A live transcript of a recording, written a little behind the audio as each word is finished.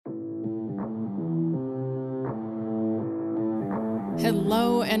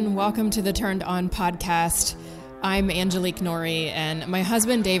Hello and welcome to the Turned On podcast. I'm Angelique Nori, and my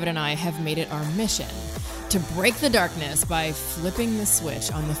husband David and I have made it our mission to break the darkness by flipping the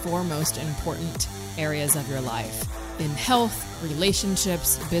switch on the four most important areas of your life: in health,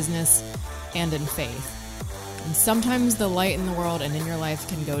 relationships, business, and in faith. And sometimes the light in the world and in your life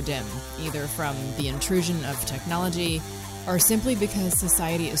can go dim, either from the intrusion of technology or simply because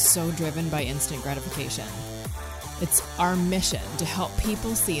society is so driven by instant gratification. It's our mission to help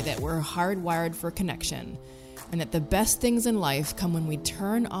people see that we're hardwired for connection and that the best things in life come when we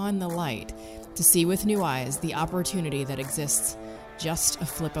turn on the light to see with new eyes the opportunity that exists just a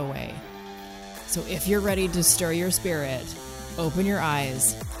flip away. So if you're ready to stir your spirit, open your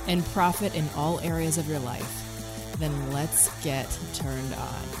eyes, and profit in all areas of your life, then let's get turned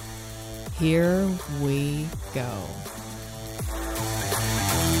on. Here we go.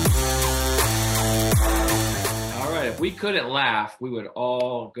 If we couldn't laugh, we would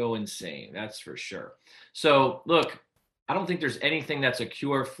all go insane. That's for sure. So look, I don't think there's anything that's a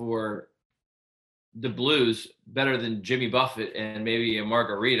cure for the blues better than Jimmy Buffett and maybe a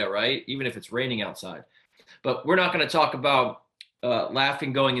margarita, right? Even if it's raining outside. But we're not going to talk about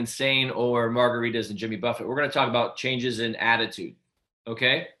laughing, going insane, or margaritas and Jimmy Buffett. We're going to talk about changes in attitude.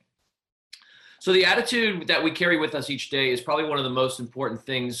 Okay? So the attitude that we carry with us each day is probably one of the most important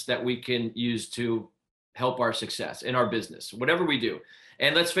things that we can use to help our success in our business, whatever we do.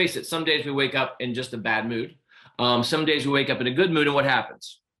 And let's face it, some days we wake up in just a bad mood. Some days we wake up in a good mood, and what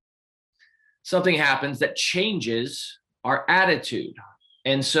happens? Something happens that changes our attitude.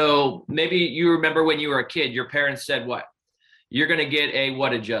 And so maybe you remember when you were a kid, your parents said what? You're going to get a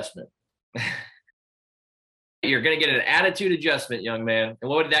what adjustment? You're going to get an attitude adjustment, young man.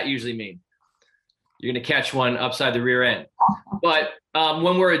 And what did that usually mean? You're going to catch one upside the rear end. But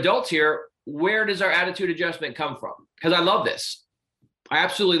when we're adults here, where does our attitude adjustment come from? Because I love this. I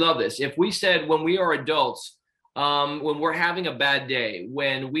absolutely love this. If we said when we are adults, when we're having a bad day,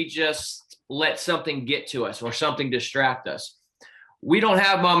 when we just let something get to us or something distract us, we don't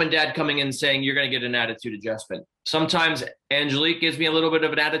have mom and dad coming in saying, you're going to get an attitude adjustment. Sometimes Angelique gives me a little bit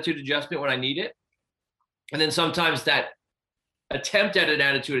of an attitude adjustment when I need it. And then sometimes that attempt at an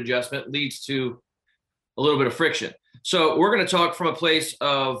attitude adjustment leads to a little bit of friction. So we're going to talk from a place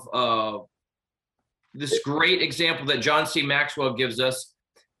of this great example that John C. Maxwell gives us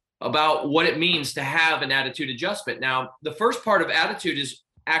about what it means to have an attitude adjustment. Now, the first part of attitude is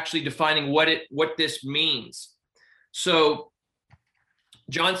actually defining what this means. So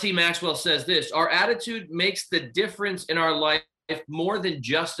John C. Maxwell says this: our attitude makes the difference in our life more than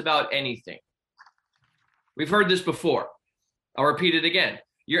just about anything. We've heard this before. I'll repeat it again.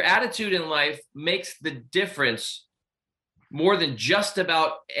 Your attitude in life makes the difference more than just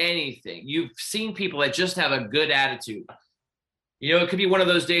about anything. You've seen people that just have a good attitude. You know, it could be one of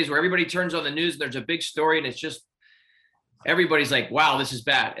those days where everybody turns on the news and there's a big story and it's just, everybody's like, wow, this is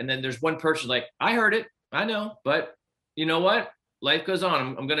bad. And then there's one person like, I heard it, I know, but you know what? Life goes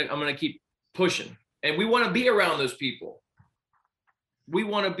on. I'm gonna keep pushing. And we want to be around those people. We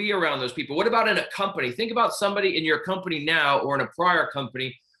want to be around those people. What about in a company? Think about somebody in your company now or in a prior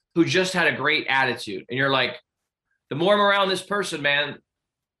company who just had a great attitude. And you're like, the more I'm around this person, man,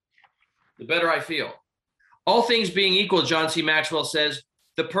 the better I feel. All things being equal, John C. Maxwell says,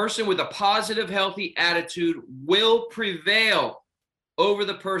 the person with a positive, healthy attitude will prevail over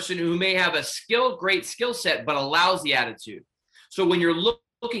the person who may have a great skill set, but a lousy attitude. So when you're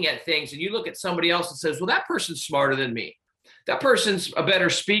looking at things and you look at somebody else and says, well, that person's smarter than me. That person's a better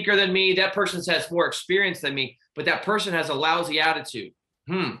speaker than me. That person has more experience than me, but that person has a lousy attitude.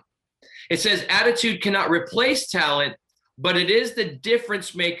 It says attitude cannot replace talent, but it is the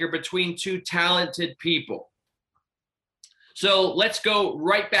difference maker between two talented people. So let's go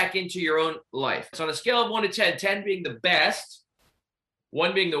right back into your own life. So on a scale of 1 to 10, 10 being the best,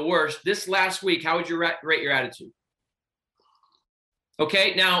 1 being the worst, this last week, how would you rate your attitude?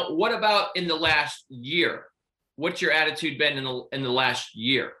 Okay, now what about in the last year? What's your attitude been in the last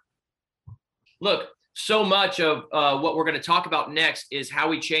year? Look, so much of what we're going to talk about next is how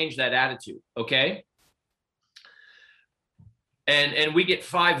we change that attitude, okay? And we get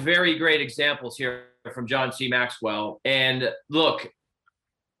 5 very great examples here from John C. Maxwell. And look,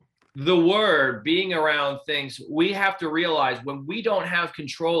 the word being around things, we have to realize when we don't have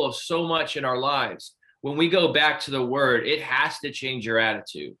control of so much in our lives, when we go back to the word, it has to change your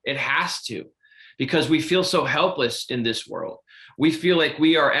attitude. It has to, because we feel so helpless in this world. We feel like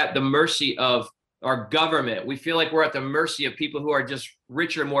we are at the mercy of our government. We feel like we're at the mercy of people who are just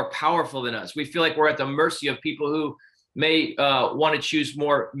richer, more powerful than us. We feel like we're at the mercy of people who may want to choose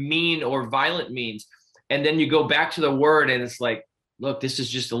more mean or violent means. And then you go back to the word and it's like, look, this is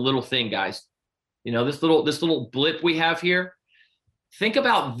just a little thing, guys. You know, this little blip we have here. Think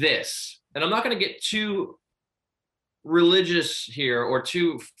about this. And I'm not going to get too religious here or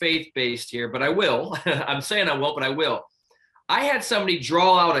too faith-based here, but I will. I'm saying I won't, but I will. I had somebody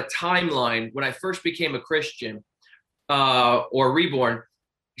draw out a timeline when I first became a Christian or reborn,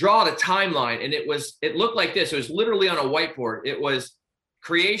 draw out a timeline, and it looked like this. It was literally on a whiteboard. It was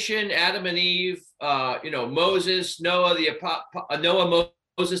creation, Adam and Eve, Moses, Noah,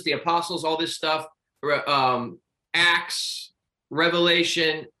 Moses, the apostles, all this stuff, Acts,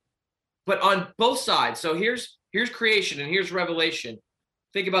 Revelation, but on both sides. So here's creation and here's Revelation.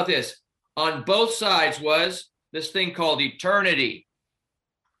 Think about this. On both sides was this thing called eternity.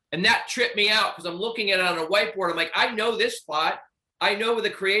 And that tripped me out because I'm looking at it on a whiteboard. I'm like, I know this spot. I know the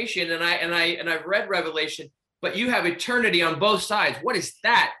creation and I've read Revelation, but you have eternity on both sides. What is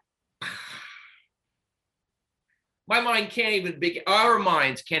that? My mind can't even begin, our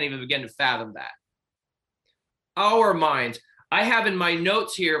minds can't even begin to fathom that. Our minds. I have in my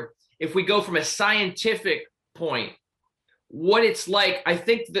notes here, if we go from a scientific point, what it's like, I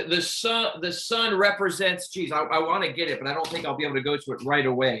think that the sun represents, geez, I want to get it, but I don't think I'll be able to go to it right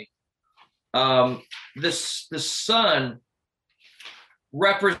away. The sun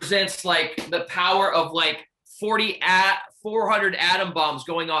represents like the power of like 400 atom bombs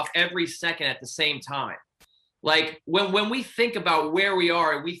going off every second at the same time. Like when we think about where we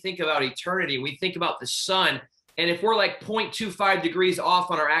are and we think about eternity, we think about the sun, and if we're like 0.25 degrees off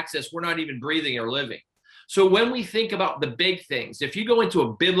on our axis, we're not even breathing or living. So when we think about the big things, if you go into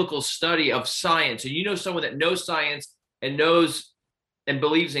a biblical study of science and you know someone that knows science and knows and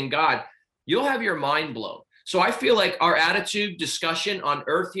believes in God, you'll have your mind blown. So I feel like our attitude discussion on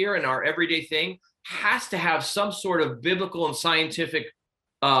earth here and our everyday thing has to have some sort of biblical and scientific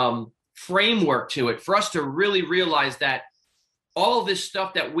framework to it for us to really realize that all of this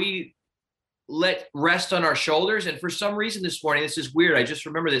stuff that we let rest on our shoulders. And for some reason this morning, this is weird, I just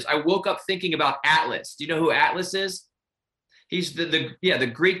remember this. I woke up thinking about Atlas. Do you know who Atlas is? He's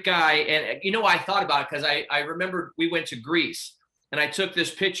the Greek guy. And you know, I thought about it because I remembered we went to Greece and I took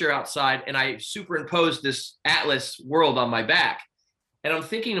this picture outside and I superimposed this Atlas world on my back. And I'm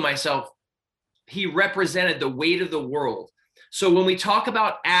thinking to myself, he represented the weight of the world. So when we talk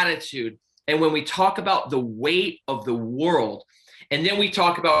about attitude and when we talk about the weight of the world, and then we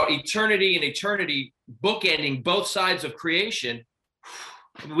talk about eternity and eternity bookending both sides of creation,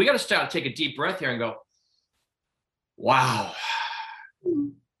 we got to start to take a deep breath here and go, wow.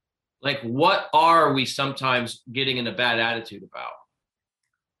 Like, what are we sometimes getting in a bad attitude about?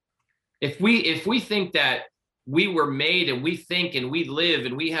 If we think that we were made and we think and we live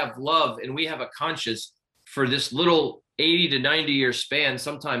and we have love and we have a conscience for this little 80 to 90 year span,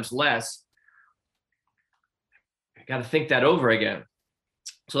 sometimes less, I got to think that over again.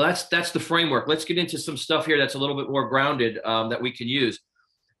 So that's the framework. Let's get into some stuff here that's a little bit more grounded that we can use.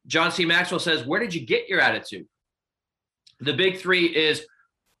 John C. Maxwell says, where did you get your attitude? The big three is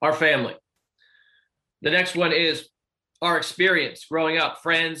our family. The next one is our experience growing up,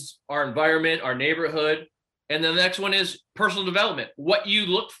 friends, our environment, our neighborhood. And then the next one is personal development, what you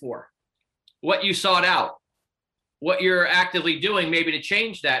looked for, what you sought out, what you're actively doing maybe to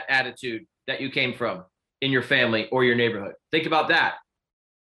change that attitude that you came from in your family or your neighborhood. Think about that.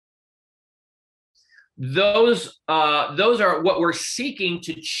 Those are what we're seeking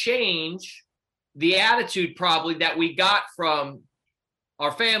to change the attitude probably that we got from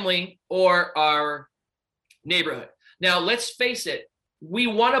our family or our neighborhood. Now, let's face it. We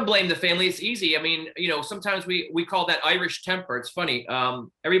want to blame the family. It's easy. I mean, you know, sometimes we call that Irish temper. It's funny.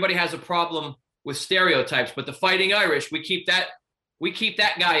 Everybody has a problem with stereotypes, but the Fighting Irish, we keep that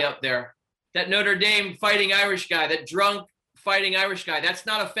guy up there. That Notre Dame Fighting Irish guy, that drunk Fighting Irish guy, that's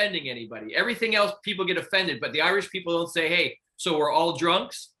not offending anybody. Everything else, people get offended, but the Irish people don't say, hey, so we're all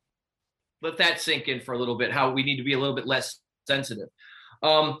drunks? Let that sink in for a little bit, how we need to be a little bit less sensitive.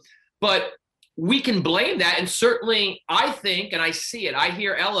 But we can blame that. And certainly I think, and I see it, I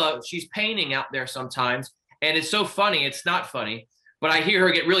hear Ella, she's painting out there sometimes, and it's so funny. It's not funny, but I hear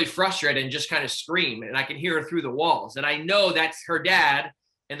her get really frustrated and just kind of scream, and I can hear her through the walls. And I know that's her dad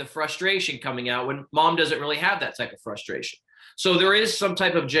and the frustration coming out when mom doesn't really have that type of frustration. So there is some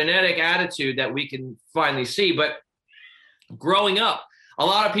type of genetic attitude that we can finally see. But growing up, a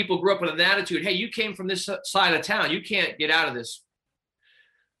lot of people grew up with an attitude, hey, you came from this side of town. You can't get out of this.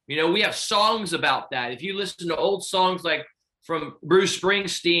 You know, we have songs about that. If you listen to old songs like from Bruce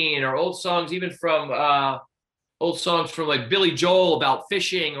Springsteen, or old songs even from like Billy Joel about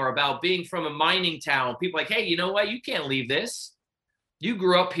fishing or about being from a mining town, people are like, hey, you know what? You can't leave this. You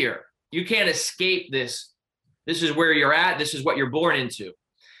grew up here. You can't escape this This is where you're at. This is what you're born into.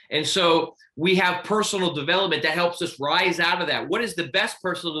 And so we have personal development that helps us rise out of that. What is the best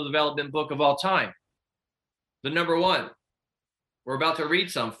personal development book of all time? The number one. We're about to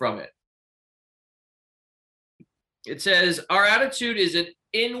read some from it. It says, our attitude is an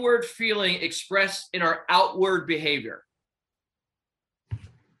inward feeling expressed in our outward behavior.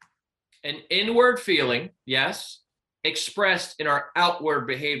 An inward feeling, yes, expressed in our outward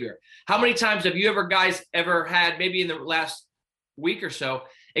behavior. How many times have you guys ever had, maybe in the last week or so,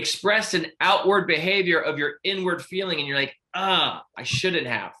 expressed an outward behavior of your inward feeling and you're like, I shouldn't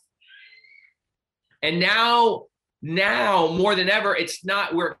have. And now more than ever, it's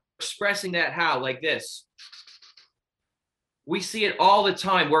not, we're expressing that how? Like this. We see it all the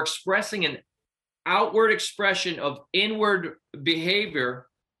time. We're expressing an outward expression of inward behavior,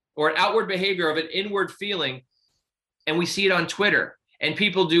 or an outward behavior of an inward feeling, and we see it on Twitter. And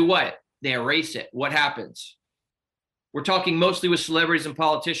people do what? They erase it. What happens? We're talking mostly with celebrities and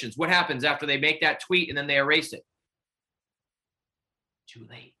politicians. What happens after they make that tweet and then they erase it? Too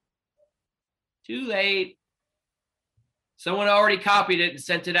late. Too late. Someone already copied it and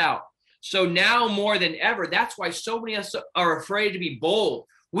sent it out. So now more than ever, that's why so many of us are afraid to be bold.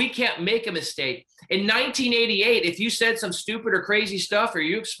 We can't make a mistake. In 1988, if you said some stupid or crazy stuff, or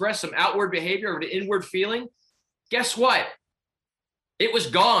you expressed some outward behavior or an inward feeling, guess what? It was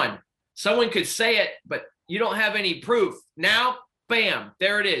gone. Someone could say it, but you don't have any proof. Now, bam,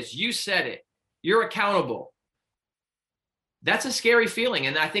 there it is. You said it. You're accountable. That's a scary feeling.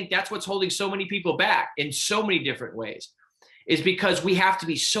 And I think that's what's holding so many people back in so many different ways, is because we have to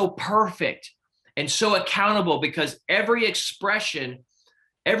be so perfect and so accountable, because every expression,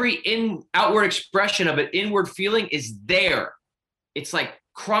 every outward expression of an inward feeling is there. It's like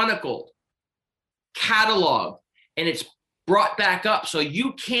chronicled, cataloged, and it's brought back up. So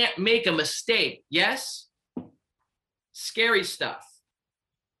you can't make a mistake. Yes? Scary stuff.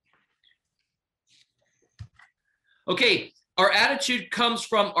 Okay, our attitude comes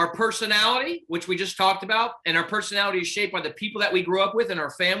from our personality, which we just talked about, and our personality is shaped by the people that we grew up with in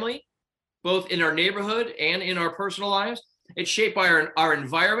our family, both in our neighborhood and in our personal lives. It's shaped by our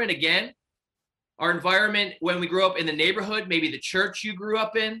environment. Again, our environment when we grew up in the neighborhood, maybe the church you grew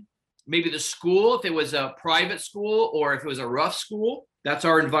up in, maybe the school, if it was a private school or if it was a rough school, that's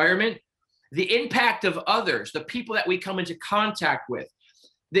our environment. The impact of others, the people that we come into contact with.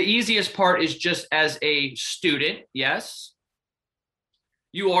 The easiest part is just as a student, yes.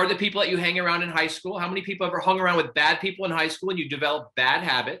 You are the people that you hang around in high school. How many people ever hung around with bad people in high school and you develop bad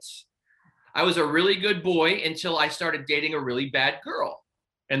habits? I was a really good boy until I started dating a really bad girl.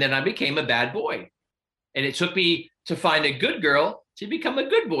 And then I became a bad boy. And it took me to find a good girl to become a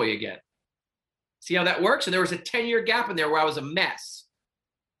good boy again. See how that works? And there was a 10-year gap in there where I was a mess.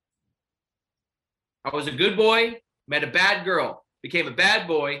 I was a good boy, met a bad girl, became a bad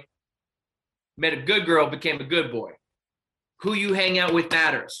boy, met a good girl, became a good boy. Who you hang out with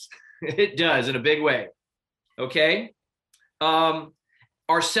matters. It does in a big way. Okay?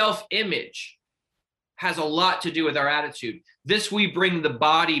 Our self-image has a lot to do with our attitude. This, we bring the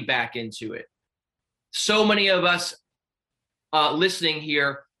body back into it. So many of us listening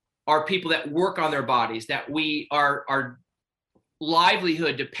here are people that work on their bodies, that our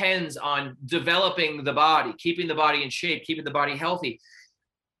livelihood depends on developing the body, keeping the body in shape, keeping the body healthy,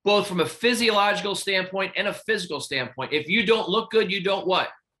 both from a physiological standpoint and a physical standpoint. If you don't look good, you don't what?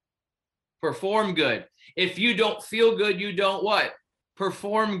 Perform good. If you don't feel good, you don't what?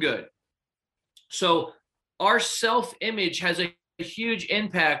 Perform good. So our self-image has a huge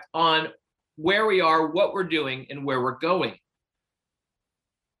impact on where we are, what we're doing, and where we're going.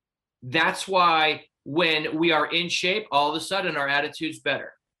 That's why when we are in shape, all of a sudden our attitude's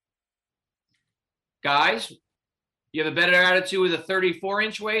better. Guys, you have a better attitude with a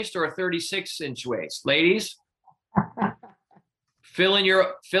 34-inch waist or a 36-inch waist? Ladies, fill in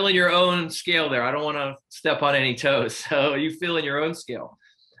your own scale there. I don't want to step on any toes, so you fill in your own scale.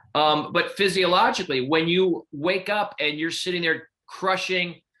 But physiologically, when you wake up and you're sitting there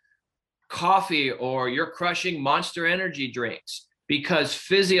crushing coffee or you're crushing Monster Energy drinks, because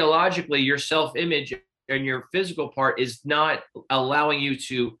physiologically your self-image and your physical part is not allowing you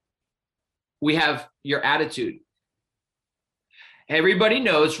to, we have your attitude. Everybody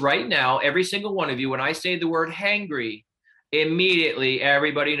knows right now, every single one of you, when I say the word hangry, immediately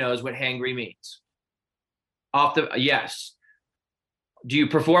everybody knows what hangry means. Yes. Do you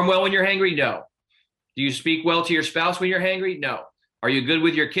perform well when you're hangry? No. Do you speak well to your spouse when you're hangry? No. Are you good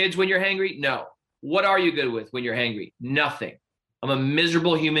with your kids when you're hangry? No. What are you good with when you're hangry? Nothing. I'm a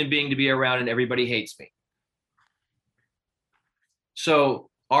miserable human being to be around and everybody hates me. So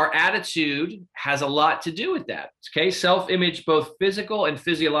our attitude has a lot to do with that. Okay, self-image, both physical and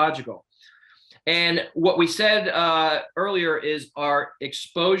physiological. And what we said earlier is our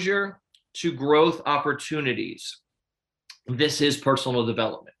exposure to growth opportunities. This is personal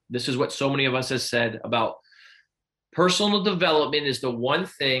development. This is what so many of us have said about personal development is the one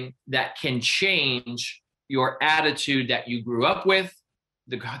thing that can change your attitude that you grew up with,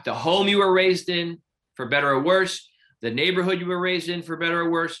 the home you were raised in, for better or worse, the neighborhood you were raised in, for better or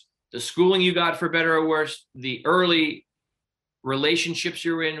worse, the schooling you got, for better or worse, the early relationships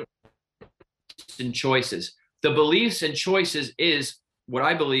you're in, and choices. The beliefs and choices is what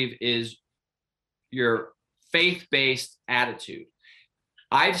I believe is your faith-based attitude.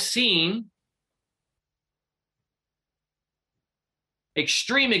 I've seen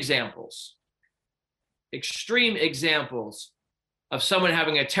extreme examples of someone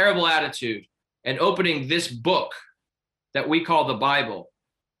having a terrible attitude and opening this book that we call the Bible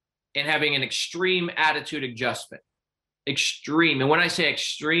and having an extreme attitude adjustment. Extreme. And when I say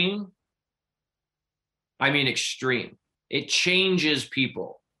extreme, I mean extreme. It changes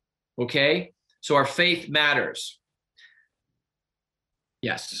people. Okay? So our faith matters.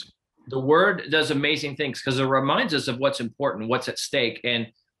 Yes. The word does amazing things because it reminds us of what's important, what's at stake.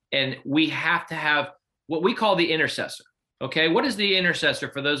 And we have to have what we call the intercessor. Okay? What is the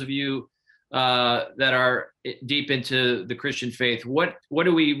intercessor for those of you that are deep into the Christian faith? What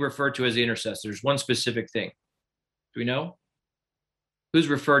do we refer to as the intercessors? One specific thing. Do we know? Who's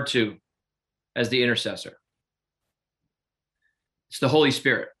referred to as the intercessor? It's the Holy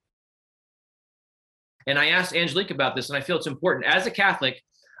Spirit. And I asked Angelique about this, and I feel it's important. As a Catholic,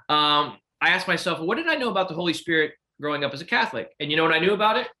 I asked myself, what did I know about the Holy Spirit growing up as a Catholic? And you know what I knew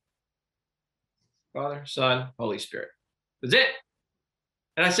about it? Father, Son, Holy Spirit. That's it.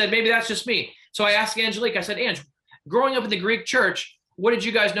 And I said, maybe that's just me. So I asked Angelique, I said, Ange, growing up in the Greek church, what did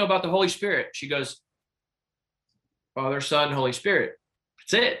you guys know about the Holy Spirit? She goes, Father, Son, Holy Spirit.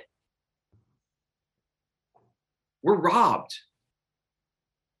 That's it. We're robbed.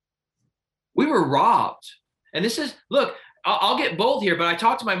 We were robbed. And this is, look, I'll get bold here, but I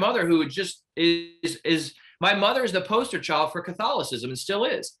talked to my mother who just is my mother is the poster child for Catholicism and still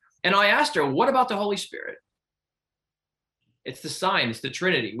is. And I asked her, what about the Holy Spirit? It's the sign, it's the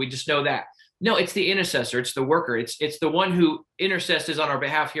Trinity. We just know that. No, it's the intercessor, it's the worker. It's the one who intercedes on our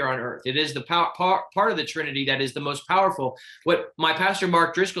behalf here on earth. It is the part of the Trinity that is the most powerful. What my pastor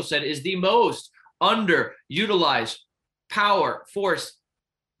Mark Driscoll said is the most underutilized power, force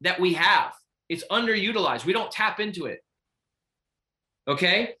that we have. It's underutilized. We don't tap into it.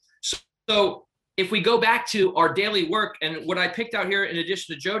 Okay? So if we go back to our daily work, and what I picked out here in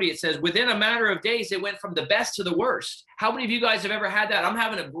addition to Jody, it says, within a matter of days, it went from the best to the worst. How many of you guys have ever had that? I'm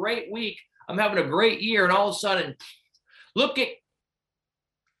having a great week. I'm having a great year. And all of a sudden, look at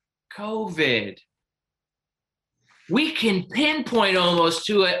COVID. We can pinpoint almost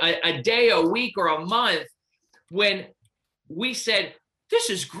to a day, a week, or a month when we said, this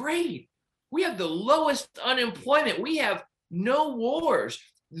is great. We have the lowest unemployment. We have no wars.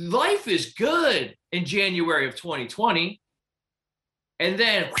 Life is good in January of 2020. And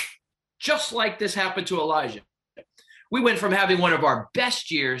then just like this happened to Elijah, we went from having one of our best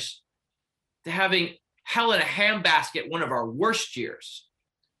years to having hell in a handbasket, one of our worst years.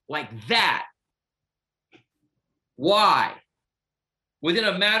 Like that. Why? Within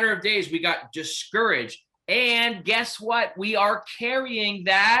a matter of days, we got discouraged. And guess what? We are carrying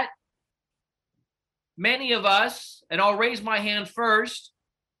that. Many of us, and I'll raise my hand first,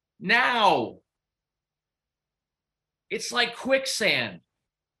 now. It's like quicksand.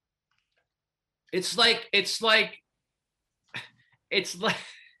 It's like it's like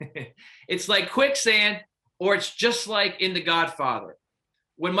quicksand, or it's just like in The Godfather.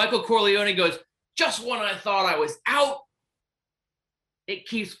 When Michael Corleone goes, just when I thought I was out, it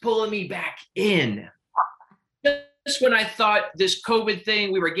keeps pulling me back in. Just when I thought this COVID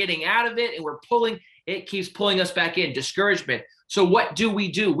thing, we were getting out of it and we're pulling, it keeps pulling us back in. Discouragement. So what do?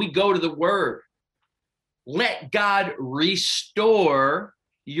 We go to the Word. Let God restore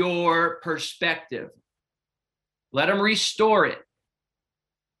your perspective. Let him restore it.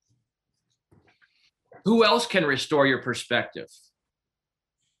 Who else can restore your perspective?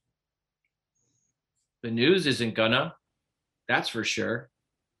 The news isn't gonna, that's for sure.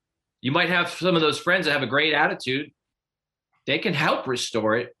 You might have some of those friends that have a great attitude. They can help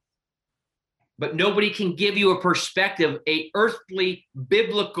restore it. But nobody can give you a perspective, a earthly,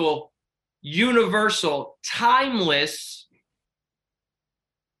 biblical, universal, timeless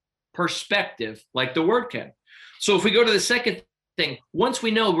perspective like the Word can. So if we go to the second thing, once we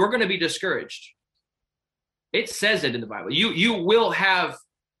know we're going to be discouraged, it says it in the Bible. You will have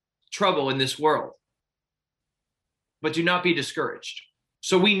trouble in this world. But do not be discouraged.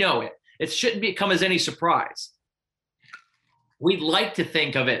 So we know it. It shouldn't come as any surprise. We'd like to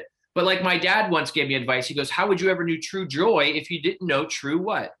think of it. But like my dad once gave me advice, he goes, how would you ever know true joy if you didn't know true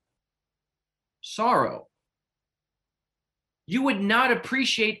what? Sorrow. You would not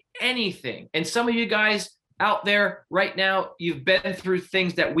appreciate anything. And some of you guys out there right now, you've been through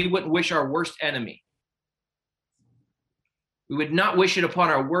things that we wouldn't wish our worst enemy. We would not wish it upon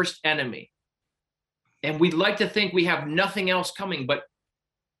our worst enemy. And we'd like to think we have nothing else coming, but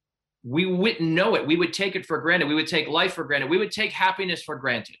we wouldn't know it. We would take it for granted. We would take life for granted. We would take happiness for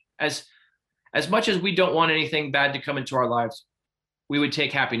granted. As much as we don't want anything bad to come into our lives, we would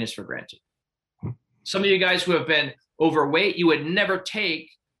take happiness for granted. Some of you guys who have been overweight, you would never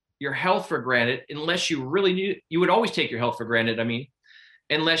take your health for granted unless you really knew. You would always take your health for granted,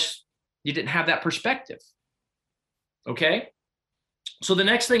 unless you didn't have that perspective. Okay? So the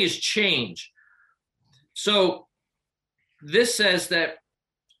next thing is change. So this says that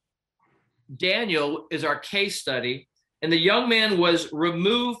Daniel is our case study, and the young man was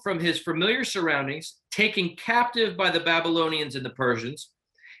removed from his familiar surroundings, taken captive by the Babylonians and the Persians.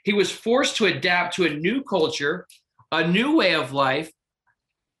 He was forced to adapt to a new culture, a new way of life.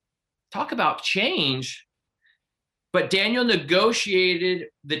 Talk about change. But Daniel negotiated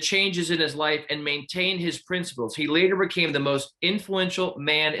the changes in his life and maintained his principles. He later became the most influential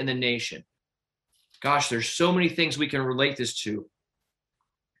man in the nation. Gosh, there's so many things we can relate this to.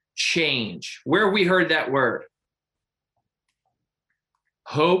 Change. Where we heard that word?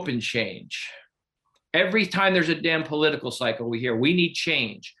 Hope and change. Every time there's a damn political cycle, we hear we need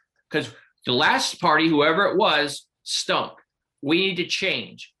change because the last party, whoever it was, stunk. We need to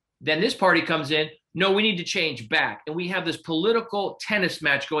change. Then this party comes in. No, we need to change back. And we have this political tennis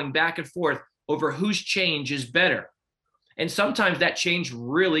match going back and forth over whose change is better. And sometimes that change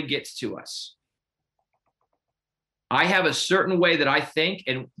really gets to us. I have a certain way that I think,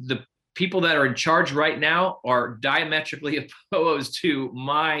 and the people that are in charge right now are diametrically opposed to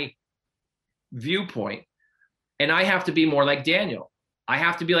my viewpoint. And I have to be more like Daniel. I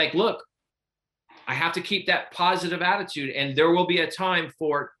have to be like, look, I have to keep that positive attitude, and there will be a time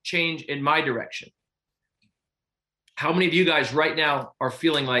for change in my direction. How many of you guys right now are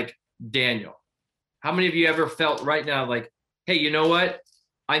feeling like Daniel? How many of you ever felt right now like, hey, you know what?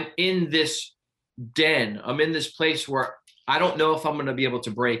 I'm in this den. I'm in this place where I don't know if I'm going to be able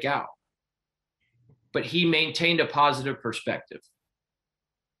to break out. But he maintained a positive perspective.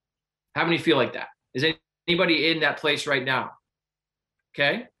 How many feel like that? Is anybody in that place right now?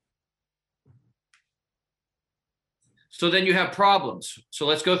 Okay. So then you have problems. So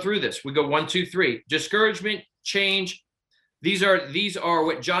let's go through this. We go 1, 2, 3. Discouragement, change. These are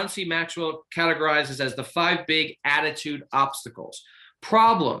what John C. Maxwell categorizes as the 5 big attitude obstacles.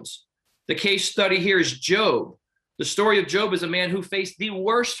 Problems. The case study here is Job. The story of Job is a man who faced the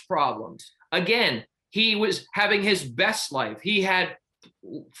worst problems. Again, he was having his best life. He had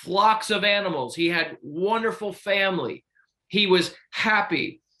flocks of animals. He had wonderful family. He was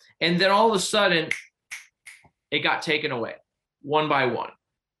happy. And then all of a sudden, it got taken away one by one.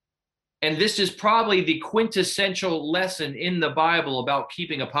 And this is probably the quintessential lesson in the Bible about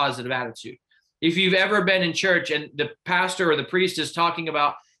keeping a positive attitude. If you've ever been in church and the pastor or the priest is talking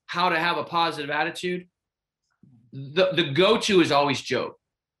about how to have a positive attitude, the go-to is always Job,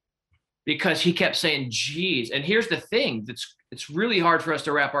 because he kept saying, geez. And here's the thing it's really hard for us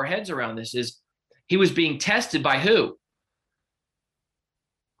to wrap our heads around this is he was being tested by who?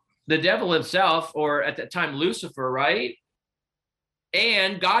 The devil himself, or at that time, Lucifer, right?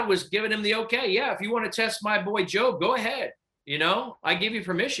 And God was giving him the okay. Yeah, if you want to test my boy Job, go ahead. I give you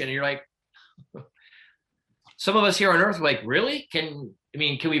permission. And you're like, some of us here on earth are like, really? Can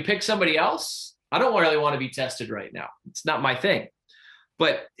we pick somebody else? I don't really want to be tested right now. It's not my thing.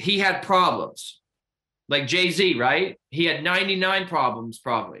 But he had problems. Like Jay-Z, right? He had 99 problems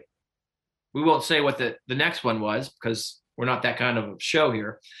probably. We won't say what the next one was because we're not that kind of a show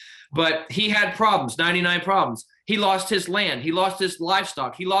here. But he had problems, 99 problems. He lost his land. He lost his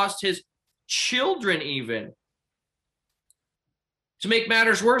livestock. He lost his children even. To make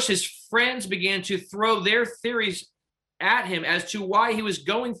matters worse, his friends began to throw their theories at him as to why he was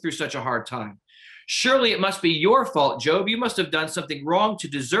going through such a hard time. Surely it must be your fault, Job. You must have done something wrong to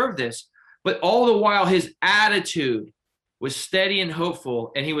deserve this. But all the while, his attitude was steady and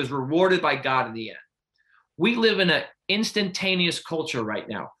hopeful, and he was rewarded by God in the end. We live in an instantaneous culture right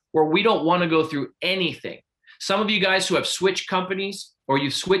now where we don't want to go through anything. Some of you guys who have switched companies or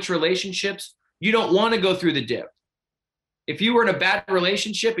you've switched relationships, you don't want to go through the dip. If you were in a bad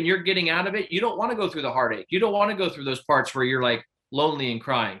relationship and you're getting out of it, you don't want to go through the heartache. You don't want to go through those parts where you're like lonely and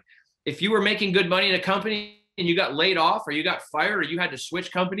crying. If you were making good money in a company and you got laid off or you got fired or you had to switch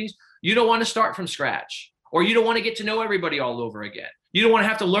companies, you don't want to start from scratch, or you don't want to get to know everybody all over again. You don't want to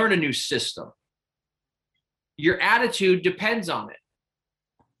have to learn a new system. Your attitude depends on it.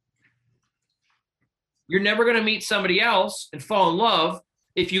 You're never going to meet somebody else and fall in love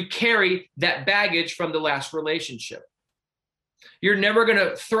if you carry that baggage from the last relationship. You're never going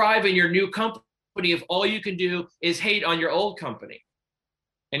to thrive in your new company if all you can do is hate on your old company.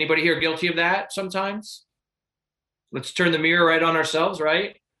 Anybody here guilty of that sometimes? Let's turn the mirror right on ourselves,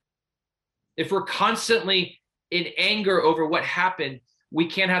 right? If we're constantly in anger over what happened, we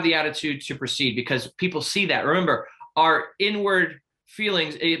can't have the attitude to proceed because people see that. Remember, our inward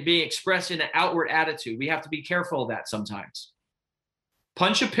feelings being expressed in an outward attitude. We have to be careful of that sometimes.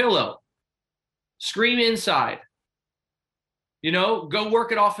 Punch a pillow, scream inside, go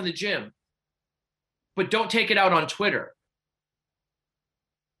work it off in the gym, but don't take it out on Twitter.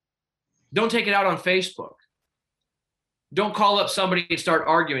 Don't take it out on Facebook. Don't call up somebody and start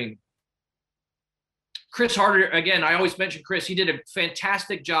arguing. Chris Harder, again, I always mention Chris. He did a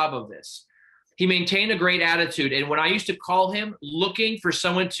fantastic job of this. He maintained a great attitude. And when I used to call him looking for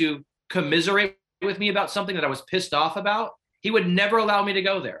someone to commiserate with me about something that I was pissed off about, he would never allow me to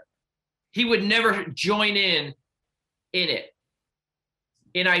go there. He would never join in it.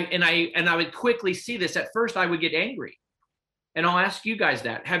 And I would quickly see this. At first, I would get angry. And I'll ask you guys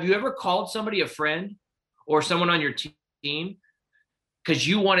that. Have you ever called somebody a friend or someone on your team because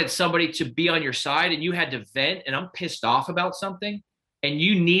you wanted somebody to be on your side and you had to vent and I'm pissed off about something and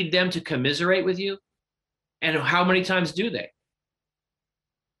you need them to commiserate with you? And how many times do they?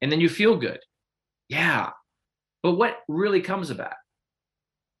 And then you feel good. Yeah. But what really comes of that?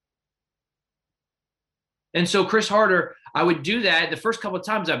 And so Chris Harder, I would do that. The first couple of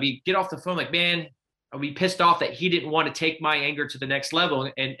times I'd get off the phone like, man, I'd be pissed off that he didn't want to take my anger to the next level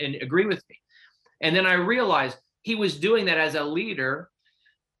and agree with me. And then I realized he was doing that as a leader,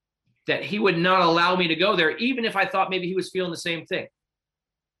 that he would not allow me to go there, even if I thought maybe he was feeling the same thing.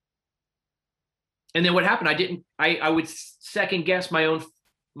 And then what happened? I would second guess my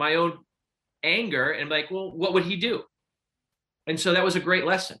own anger and be like, well, what would he do? And so that was a great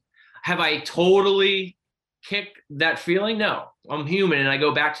lesson. Have I totally kicked that feeling? No, I'm human and I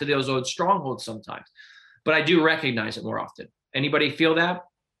go back to those old strongholds sometimes, but I do recognize it more often. Anybody feel that?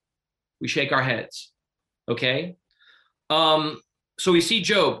 We shake our heads. Okay. So we see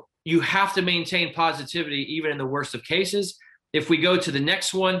Job, you have to maintain positivity even in the worst of cases. If we go to the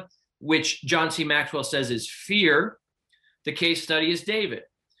next one, which John C. Maxwell says is fear, the case study is David.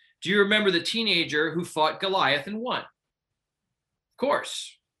 Do you remember the teenager who fought Goliath and won? Of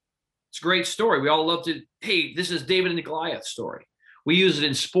course. It's a great story. We all love to, hey, this is David and the Goliath story. We use it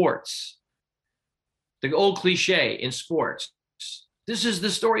in sports. The old cliche in sports. This is the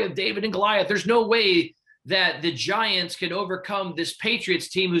story of David and Goliath. There's no way that the Giants can overcome this Patriots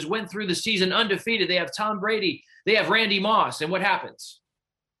team who's went through the season undefeated. They have Tom Brady. They have Randy Moss. And what happens?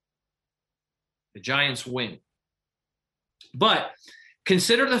 The Giants win. But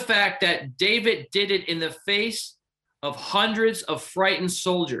consider the fact that David did it in the face of hundreds of frightened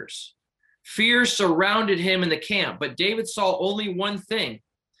soldiers. Fear surrounded him in the camp, but David saw only one thing,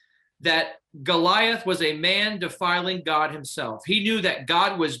 that Goliath was a man defiling God himself. He knew that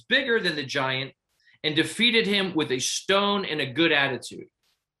God was bigger than the giant and defeated him with a stone and a good attitude.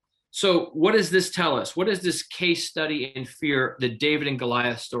 So what does this tell us? What does this case study in fear, the David and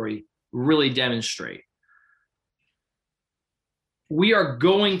Goliath story, really demonstrate? We are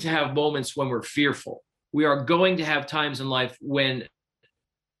going to have moments when we're fearful. We are going to have times in life when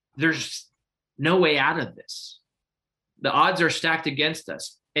there's no way out of this. The odds are stacked against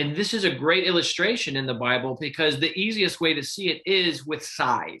us. And this is a great illustration in the Bible because the easiest way to see it is with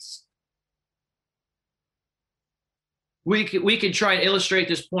size. We can try and illustrate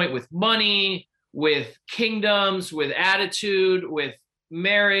this point with money, with kingdoms, with attitude, with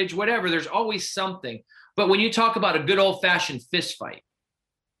marriage, whatever. There's always something. But when you talk about a good old-fashioned fist fight,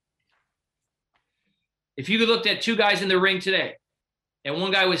 if you looked at two guys in the ring today, and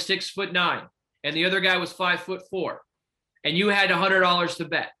one guy was 6'9", and the other guy was 5'4", and you had $100 to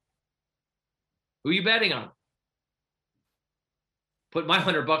bet, who are you betting on? Put my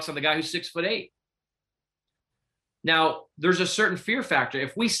 $100 on the guy who's 6'8". Now, there's a certain fear factor.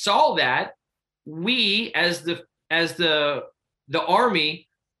 If we saw that, we as the army,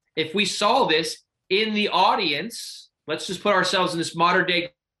 if we saw this in the audience, let's just put ourselves in this modern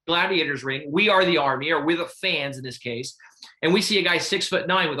day gladiators ring. We are the army, or we're the fans in this case. And we see a guy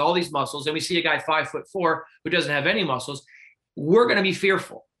 6'9" with all these muscles, and we see a guy 5'4" who doesn't have any muscles. We're going to be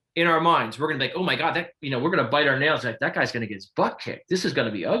fearful in our minds. We're going to be like, oh my God, that, we're going to bite our nails. Like, that guy's going to get his butt kicked. This is going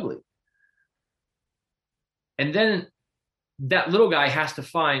to be ugly. And then that little guy has to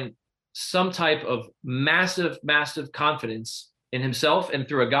find some type of massive, massive confidence in himself and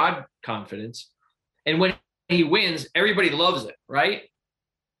through a God confidence. And when he wins, everybody loves it, right?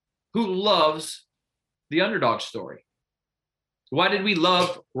 Who loves the underdog story? Why did we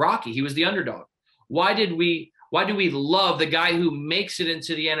love Rocky? He was the underdog. Why do we love the guy who makes it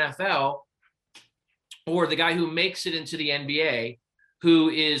into the NFL or the guy who makes it into the NBA, who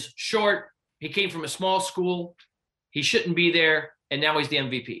is short? He came from a small school. He shouldn't be there. And now he's the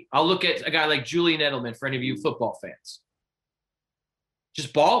MVP. I'll look at a guy like Julian Edelman for any of you football fans.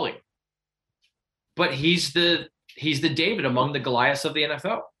 Just balling. But he's the David among the Goliaths of the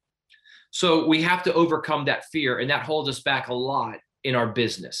NFL. So we have to overcome that fear, and that holds us back a lot in our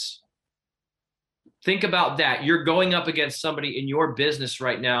business. Think about that. You're going up against somebody in your business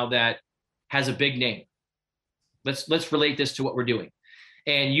right now that has a big name. Let's relate this to what we're doing.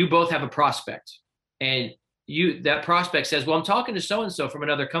 And you both have a prospect. And that prospect says, well, I'm talking to so-and-so from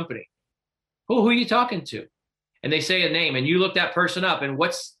another company. Oh, who are you talking to? And they say a name, and you look that person up, and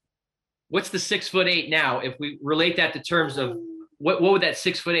what's the 6'8" now? If we relate that to terms of what would that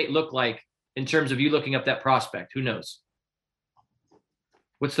 6'8" look like in terms of you looking up that prospect? Who knows?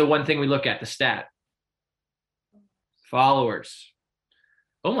 What's the one thing we look at? The stat. Followers.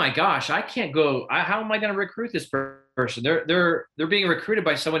 Oh my gosh, I can't go. How am I going to recruit this person? They're being recruited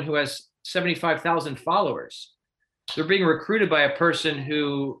by someone who has 75,000 followers. They're being recruited by a person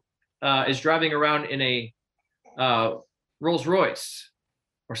who is driving around in a Rolls Royce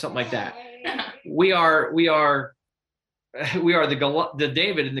or something like that. We are the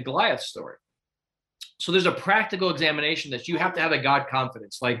David and the Goliath story. So there's a practical examination that you have to have a God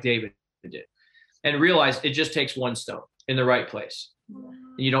confidence like David did and realize it just takes one stone in the right place.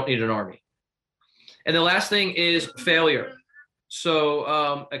 You don't need an army. And the last thing is failure.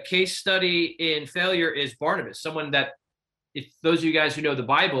 So a case study in failure is Barnabas, someone that, if those of you guys who know the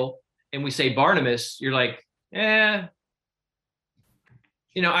Bible and we say Barnabas, you're like, I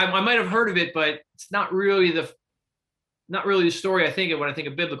might have heard of it, but it's not really the story I think of when I think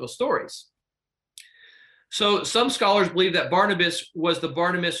of biblical stories. So some scholars believe that Barnabas was the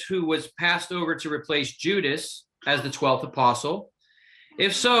Barnabas who was passed over to replace Judas as the 12th apostle.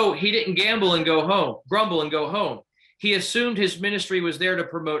 If so, he didn't grumble and go home. He assumed his ministry was there to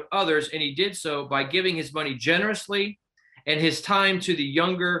promote others, and he did so by giving his money generously and his time to the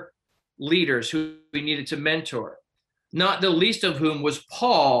younger leaders who he needed to mentor, not the least of whom was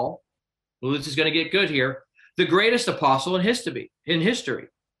Paul. Well, this is going to get good here. The greatest apostle in history.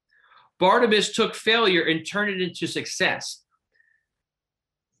 Barnabas took failure and turned it into success.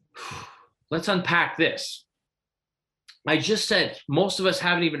 Let's unpack this. I just said most of us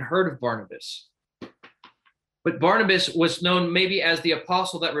haven't even heard of Barnabas. But Barnabas was known maybe as the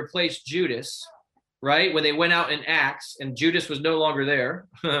apostle that replaced Judas, right? When they went out in Acts and Judas was no longer there.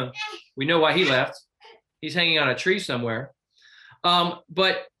 We know why he left. He's hanging on a tree somewhere.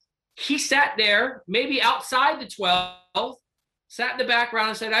 But he sat there, maybe outside the 12, sat in the background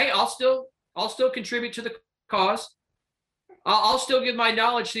and said, hey, I'll still contribute to the cause. I'll still give my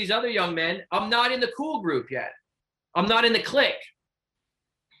knowledge to these other young men. I'm not in the cool group yet. I'm not in the clique.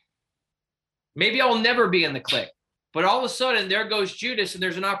 Maybe I'll never be in the clique. But all of a sudden, there goes Judas, and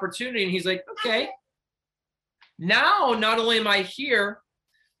there's an opportunity, and he's like, okay, now not only am I here,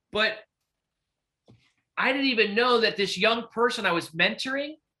 but I didn't even know that this young person I was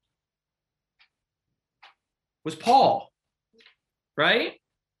mentoring was Paul, right?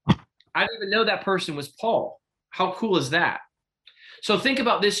 I didn't even know that person was Paul. How cool is that? So think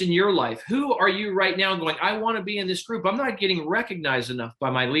about this in your life. Who are you right now going, I want to be in this group. I'm not getting recognized enough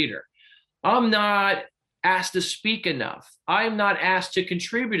by my leader. I'm not asked to speak enough. I'm not asked to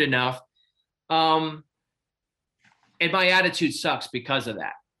contribute enough. And my attitude sucks because of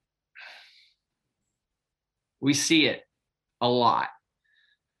that. We see it a lot.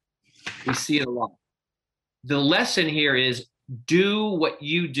 The lesson here is do what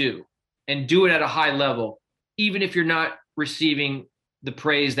you do and do it at a high level, even if you're not receiving the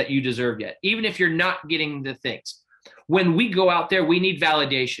praise that you deserve yet, even if you're not getting the things. When we go out there, we need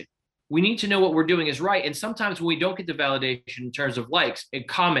validation. We need to know what we're doing is right. And sometimes when we don't get the validation in terms of likes and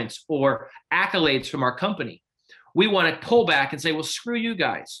comments or accolades from our company, we want to pull back and say, well, screw you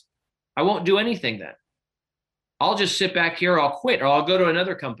guys. I won't do anything then. I'll just sit back here, I'll quit, or I'll go to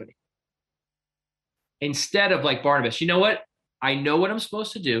another company. Instead of like Barnabas, you know what? I know what I'm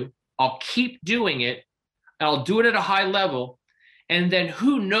supposed to do. I'll keep doing it. I'll do it at a high level. And then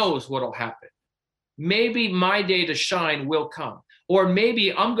who knows what'll happen? Maybe my day to shine will come. Or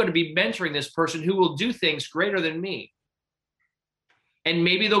maybe I'm going to be mentoring this person who will do things greater than me. And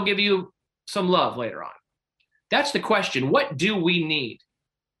maybe they'll give you some love later on. That's the question. What do we need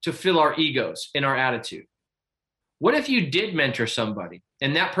to fill our egos in our attitude? What if you did mentor somebody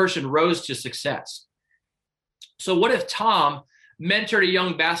and that person rose to success? So what if Tom mentored a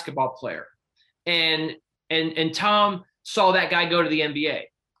young basketball player and Tom saw that guy go to the NBA,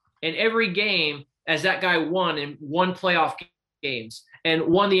 and every game as that guy won and won playoff games and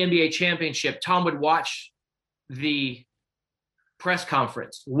won the NBA championship, Tom would watch the press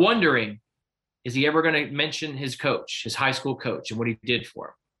conference wondering, is he ever going to mention his coach, his high school coach, and what he did for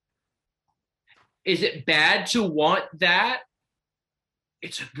him? Is it bad to want that?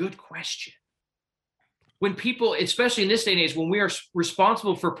 It's a good question. When people, especially in this day and age, when we are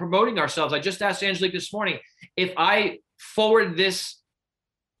responsible for promoting ourselves, I just asked Angelique this morning, if I forward this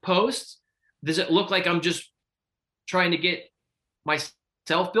post, does it look like I'm just trying to get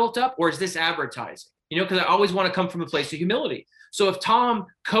myself built up, or is this advertising? Because I always want to come from a place of humility. So if Tom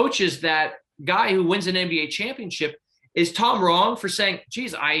coaches that guy who wins an NBA championship, is Tom wrong for saying,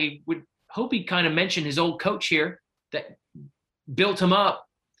 geez, I would hope he kind of mentioned his old coach here that built him up?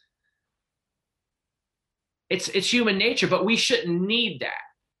 It's human nature, but we shouldn't need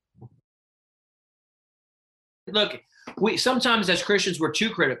that. Look, we sometimes as Christians, we're too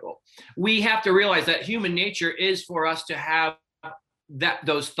critical. We have to realize that human nature is for us to have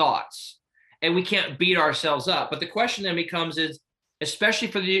those thoughts, and we can't beat ourselves up. But the question then becomes is, especially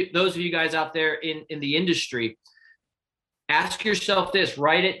for those of you guys out there in the industry, ask yourself this,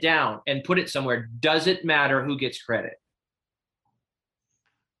 write it down and put it somewhere. Does it matter who gets credit?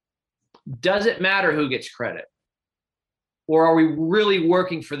 Does it matter who gets credit? Or are we really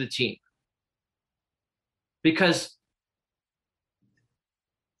working for the team? Because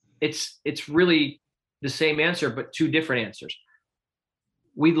it's really the same answer, but two different answers.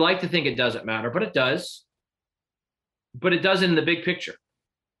 We'd like to think it doesn't matter, but it does. But it does in the big picture,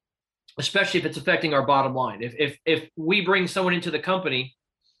 especially if it's affecting our bottom line. If we bring someone into the company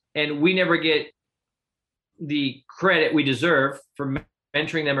and we never get the credit we deserve for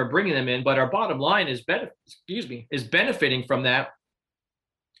mentoring them or bringing them in, but our bottom line is benefiting from that,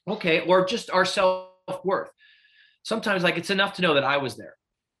 okay, or just our self-worth. Sometimes, like, it's enough to know that I was there.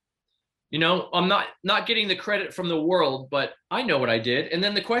 I'm not getting the credit from the world, but I know what I did. And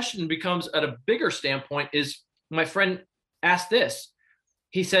then the question becomes, at a bigger standpoint, is my friend asked this.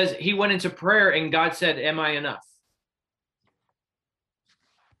 He says he went into prayer and God said, am I enough?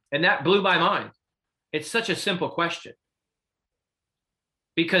 And that blew my mind. It's such a simple question.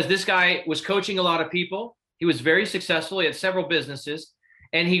 Because this guy was coaching a lot of people. He was very successful. He had several businesses.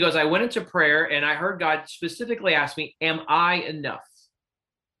 And he goes, I went into prayer and I heard God specifically ask me, am I enough?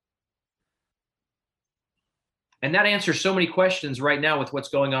 And that answers so many questions right now with what's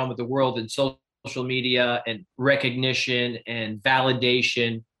going on with the world and social media and recognition and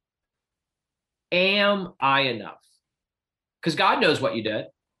validation. Am I enough? Because God knows what you did.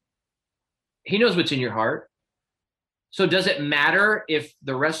 He knows what's in your heart. So does it matter if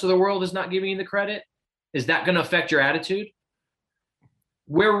the rest of the world is not giving you the credit? Is that going to affect your attitude?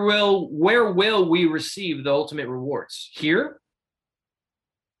 Where will we receive the ultimate rewards? Here?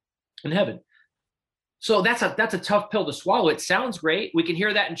 In heaven. So that's a tough pill to swallow. It sounds great. We can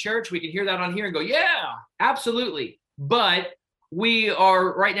hear that in church. We can hear that on here and go, yeah, absolutely. But we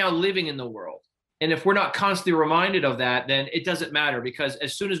are right now living in the world. And if we're not constantly reminded of that, then it doesn't matter, because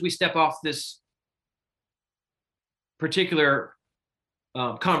as soon as we step off this particular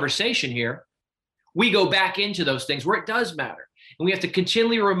conversation here, we go back into those things where it does matter. And we have to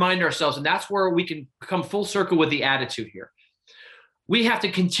continually remind ourselves, and that's where we can come full circle with the attitude here. We have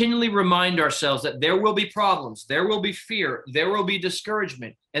to continually remind ourselves that there will be problems, there will be fear, there will be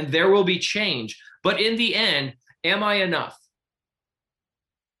discouragement, and there will be change. But in the end, am I enough?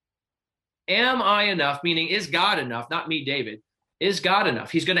 Am I enough? Meaning, is God enough? Not me, David. Is God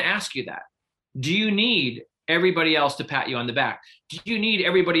enough? He's going to ask you that. Do you need everybody else to pat you on the back? Do you need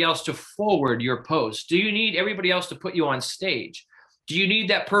everybody else to forward your post? Do you need everybody else to put you on stage? Do you need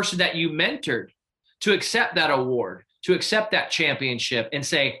that person that you mentored to accept that award, to accept that championship and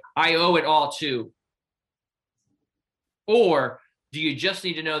say, I owe it all to? Or do you just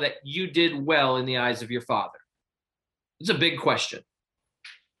need to know that you did well in the eyes of your Father? It's a big question.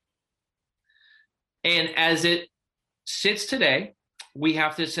 And as it sits today, we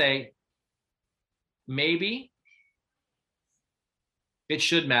have to say, maybe it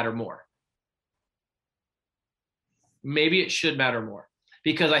should matter more. Maybe it should matter more,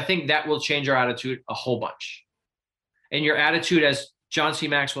 because I think that will change our attitude a whole bunch. And your attitude, as John C.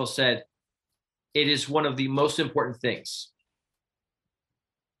 Maxwell said, it is one of the most important things.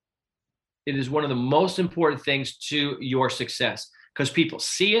 It is one of the most important things to your success, because people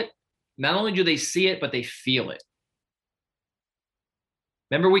see it, Not only do they see it, but they feel it.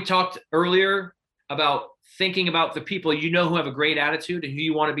 Remember we talked earlier about thinking about the people you know who have a great attitude and who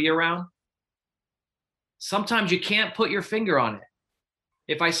you want to be around? Sometimes you can't put your finger on it.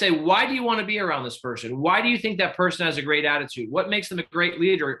 If I say, why do you want to be around this person? Why do you think that person has a great attitude? What makes them a great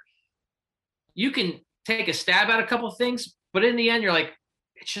leader? You can take a stab at a couple of things, but in the end, you're like,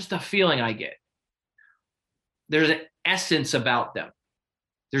 it's just a feeling I get. There's an essence about them.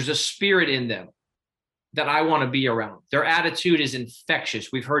 There's a spirit in them that I want to be around. Their attitude is infectious.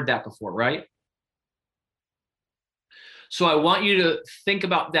 We've heard that before, right? So I want you to think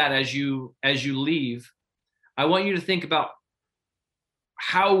about that as you leave. I want you to think about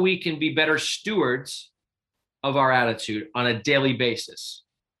how we can be better stewards of our attitude on a daily basis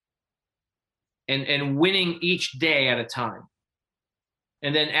and winning each day at a time.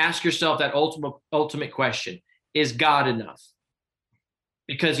 And then ask yourself that ultimate question, is God enough?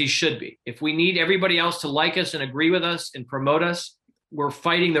 Because he should be. If we need everybody else to like us and agree with us and promote us, we're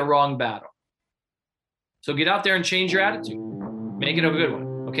fighting the wrong battle. So get out there and change your attitude. Make it a good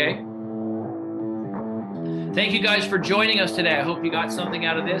one, okay? Thank you guys for joining us today. I hope you got something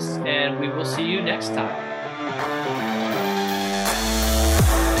out of this, and we will see you next time.